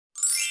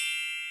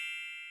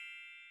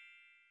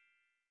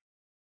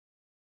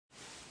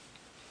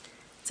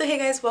So hey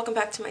guys, welcome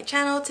back to my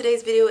channel.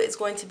 Today's video is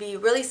going to be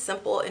really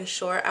simple and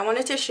short. I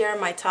wanted to share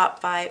my top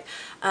 5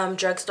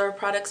 drugstore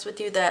products with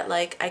you that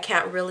like I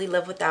can't really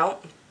live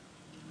without.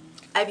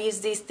 I've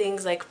used these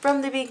things like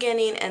from the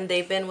beginning and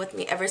they've been with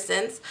me ever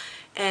since.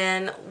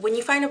 And when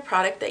you find a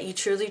product that you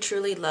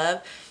truly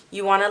love,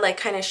 you want to like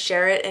kind of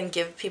share it and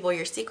give people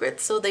your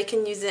secrets so they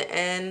can use it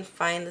and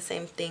find the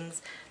same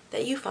things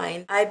that you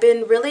find. I've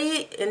been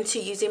really into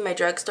using my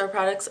drugstore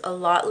products a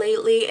lot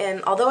lately,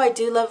 and although I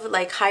do love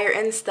like higher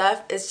end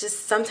stuff, it's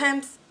just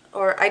sometimes,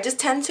 or I just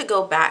tend to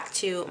go back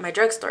to my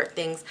drugstore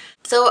things.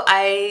 So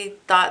I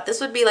thought this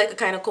would be like a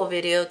kind of cool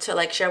video to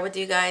like share with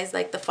you guys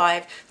like the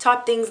 5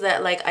 top things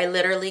that like I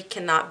literally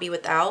cannot be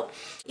without.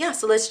 Yeah,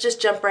 so let's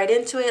just jump right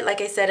into it.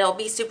 Like I said, it'll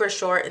be super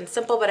short and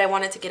simple, but I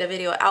wanted to get a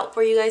video out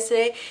for you guys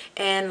today.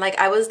 And like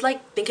I was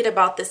like thinking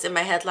about this in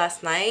my head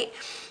last night,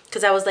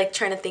 because I was like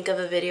trying to think of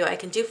a video I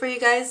can do for you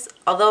guys.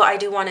 Although I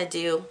do want to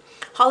do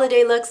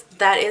holiday looks,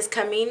 that is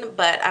coming,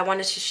 but I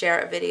wanted to share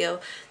a video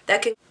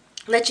that could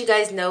let you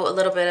guys know a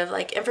little bit of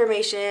like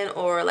information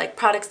or like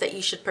products that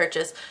you should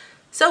purchase.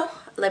 So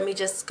let me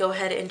just go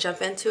ahead and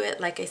jump into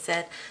it. Like I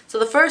said, so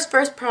the first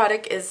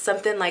product is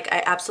something like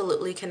I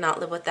absolutely cannot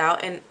live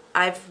without, and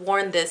I've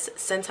worn this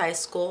since high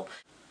school.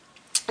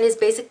 It is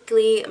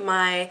basically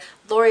my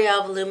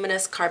Loreal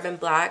Voluminous Carbon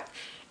Black.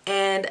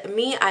 And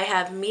me, I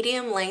have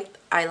medium length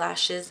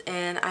eyelashes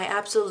and I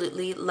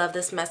absolutely love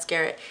this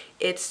mascara.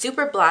 It's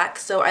super black,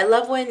 so I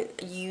love when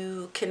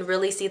you can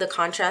really see the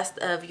contrast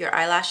of your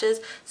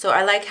eyelashes. So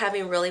I like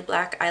having really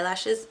black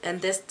eyelashes,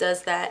 and this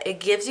does that. It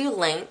gives you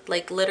length.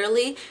 Like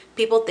literally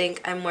people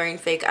think I'm wearing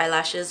fake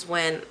eyelashes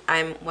when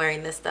I'm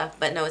wearing this stuff,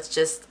 but no, it's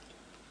just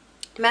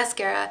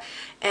mascara,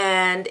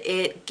 and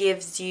it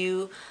gives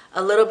you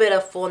a little bit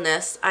of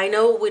fullness. I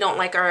know we don't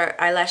like our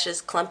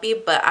eyelashes clumpy,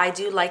 but I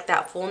do like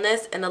that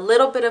fullness and a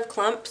little bit of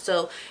clump.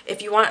 So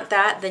if you want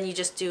that, then you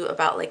just do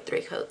about like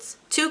 3 coats.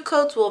 2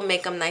 coats will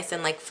make them nice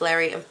and like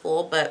flary and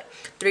full, but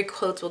 3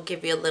 coats will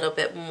give you a little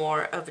bit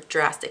more of a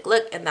drastic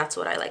look, and that's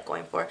what I like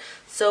going for.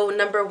 So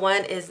number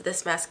 1 is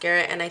this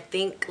mascara, and I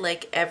think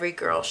like every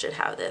girl should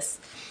have this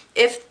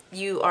if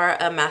you are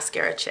a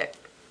mascara chick.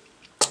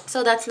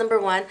 So that's number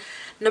 1.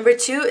 Number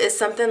 2 is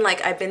something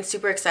like I've been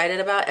super excited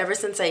about ever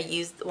since I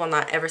used, well,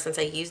 not ever since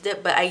I used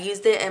it, but I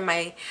used it in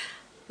my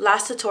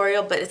last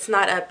tutorial, but it's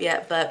not up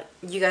yet, but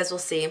you guys will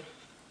see.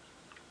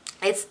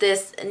 It's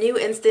this new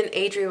Instant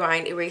Age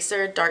Rewind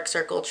Eraser Dark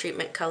Circle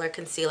Treatment Color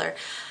Concealer.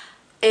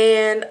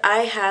 And I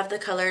have the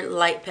color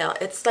Light Pale.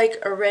 It's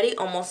like already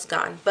almost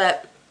gone,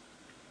 but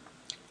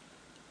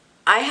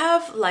I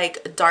have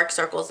like dark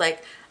circles.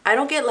 Like I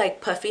don't get like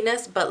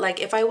puffiness, but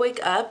like if I wake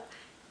up,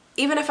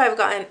 even if I've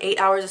gotten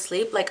 8 hours of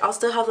sleep, like I'll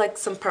still have like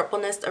some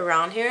purpleness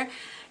around here.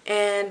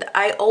 And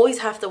I always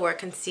have to wear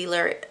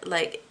concealer.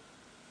 Like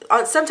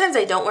sometimes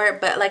I don't wear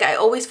it, but like I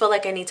always feel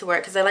like I need to wear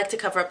it because I like to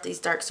cover up these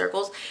dark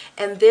circles,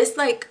 and this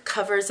like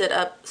covers it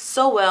up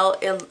so well.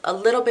 A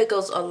little bit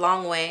goes a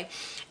long way,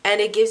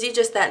 and it gives you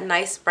just that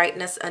nice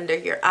brightness under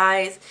your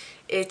eyes.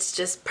 It's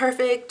just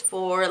perfect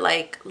for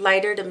like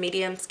lighter to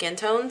medium skin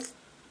tones.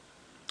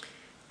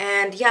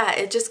 And yeah,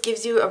 it just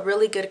gives you a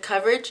really good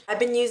coverage. I've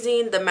been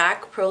using the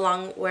MAC Pro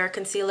Long Wear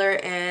Concealer,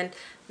 and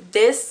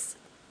this,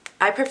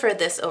 I prefer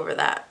this over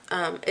that.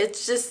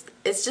 It's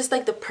just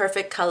like the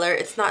perfect color.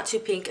 It's not too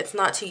pink, it's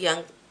not too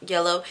young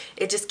yellow.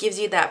 It just gives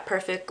you that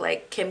perfect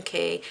like Kim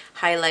K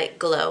highlight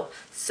glow.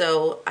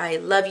 So I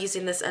love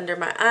using this under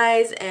my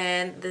eyes,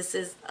 and this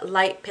is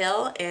Light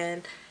Pale.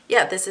 And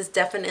yeah, this is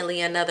definitely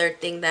another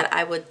thing that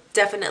I would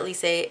definitely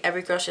say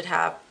every girl should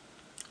have,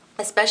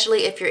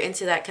 especially if you're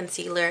into that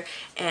concealer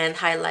and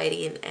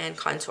highlighting and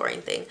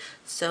contouring thing.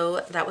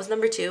 So that was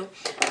number 2.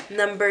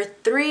 Number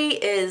 3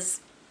 is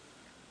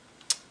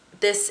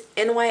this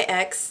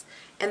NYX,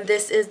 and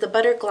this is the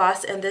Butter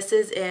Gloss, and this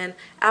is in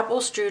Apple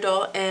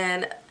Strudel.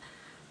 And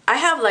I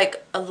have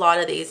like a lot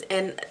of these,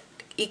 and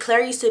Eclair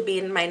used to be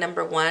in my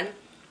number 1.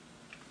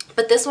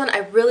 But this one I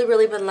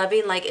really been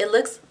loving. Like it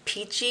looks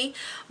peachy,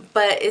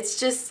 but it's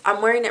just,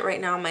 I'm wearing it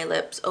right now on my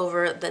lips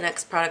over the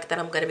next product that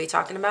I'm going to be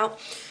talking about.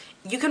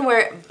 You can wear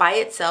it by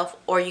itself,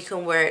 or you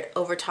can wear it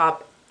over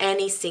top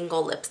any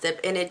single lipstick,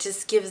 and it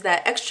just gives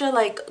that extra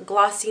like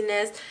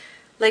glossiness.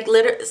 Like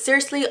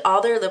seriously, all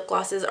their lip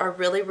glosses are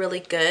really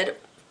good.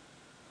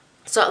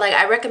 So like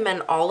I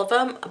recommend all of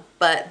them,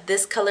 but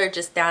this color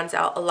just stands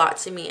out a lot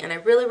to me, and I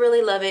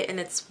really love it, and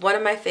it's one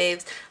of my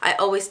faves. I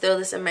always throw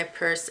this in my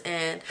purse,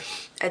 and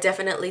I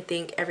definitely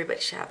think everybody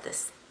should have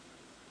this.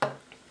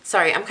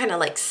 Sorry, I'm kind of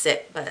like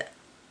sick, but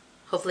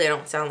hopefully I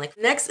don't sound like.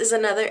 Next is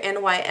another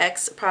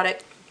NYX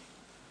product,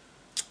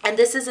 and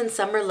this is in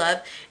Summer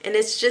Love, and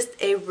it's just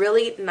a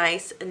really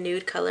nice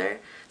nude color.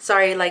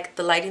 Sorry, like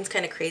the lighting's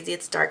kind of crazy.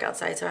 It's dark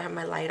outside, so I have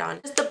my light on.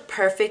 Just the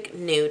perfect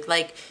nude.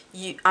 Like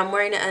I'm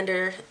wearing it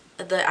under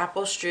the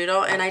Apple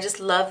Strudel, and I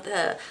just love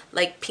the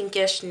like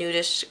pinkish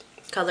nudish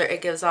color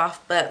it gives off.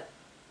 But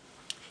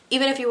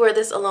even if you wear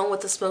this along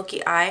with a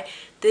smoky eye,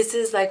 this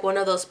is like one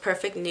of those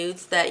perfect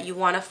nudes that you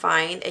want to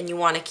find and you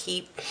want to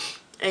keep,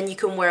 and you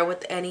can wear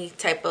with any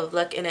type of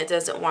look, and it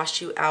doesn't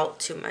wash you out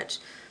too much.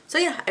 So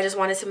yeah, I just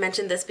wanted to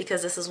mention this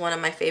because this is one of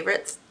my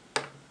favorites.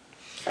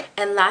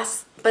 And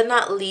last but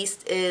not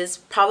least is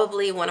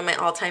probably one of my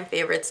all-time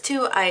favorites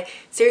too. I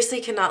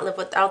seriously cannot live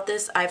without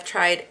this. I've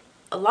tried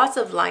lots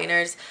of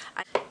liners.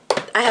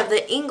 I have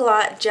the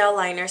Inglot Gel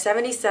Liner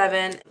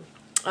 77,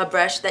 a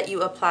brush that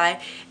you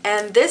apply,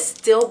 and this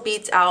still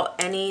beats out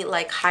any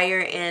like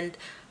higher end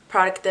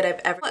product that I've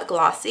ever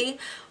glossy,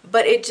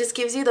 but it just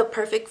gives you the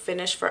perfect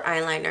finish for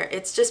eyeliner.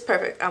 It's just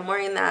perfect. I'm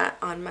wearing that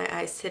on my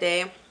eyes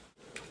today.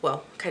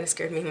 Well, kind of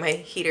scared me. My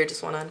heater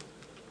just went on.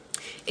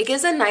 It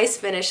gives a nice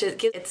finish.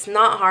 It's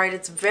not hard.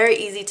 It's very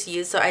easy to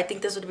use. So I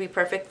think this would be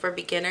perfect for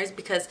beginners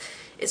because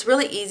it's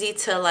really easy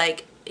to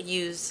like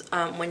use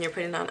when you're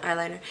putting on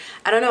eyeliner.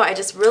 I don't know. I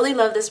just really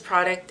love this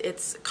product.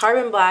 It's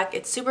carbon black.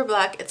 It's super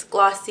black. It's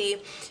glossy.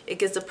 It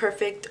gives the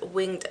perfect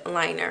winged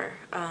liner.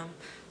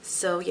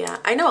 So yeah,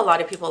 I know a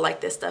lot of people like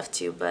this stuff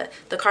too, but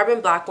the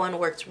carbon black one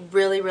works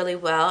really, really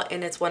well,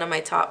 and it's one of my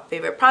top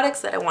favorite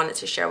products that I wanted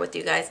to share with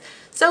you guys.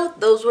 So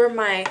those were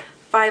my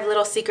 5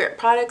 little secret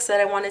products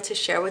that I wanted to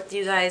share with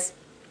you guys.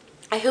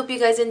 I hope you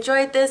guys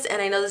enjoyed this,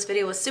 and I know this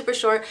video was super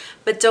short,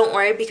 but don't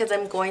worry because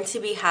I'm going to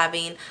be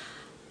having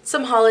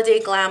some holiday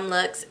glam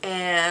looks,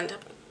 and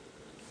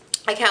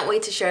I can't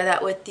wait to share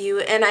that with you.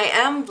 And I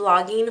am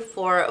vlogging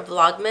for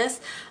Vlogmas,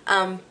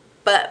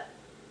 but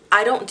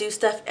I don't do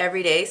stuff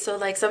every day, so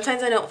like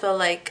sometimes I don't feel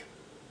like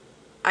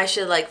I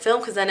should like film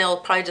because then it'll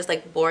probably just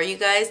like bore you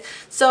guys.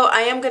 So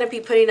I am going to be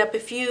putting up a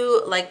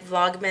few like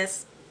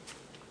Vlogmas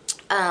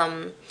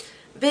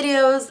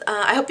videos.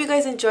 I hope you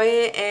guys enjoy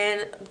it,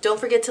 and don't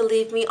forget to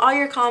leave me all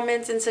your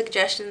comments and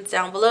suggestions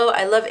down below.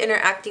 I love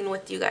interacting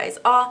with you guys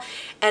all,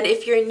 and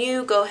if you're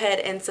new, go ahead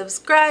and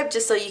subscribe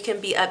just so you can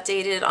be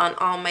updated on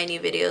all my new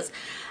videos.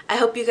 I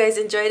hope you guys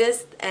enjoy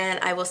this, and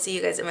I will see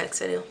you guys in my next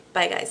video.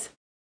 Bye guys.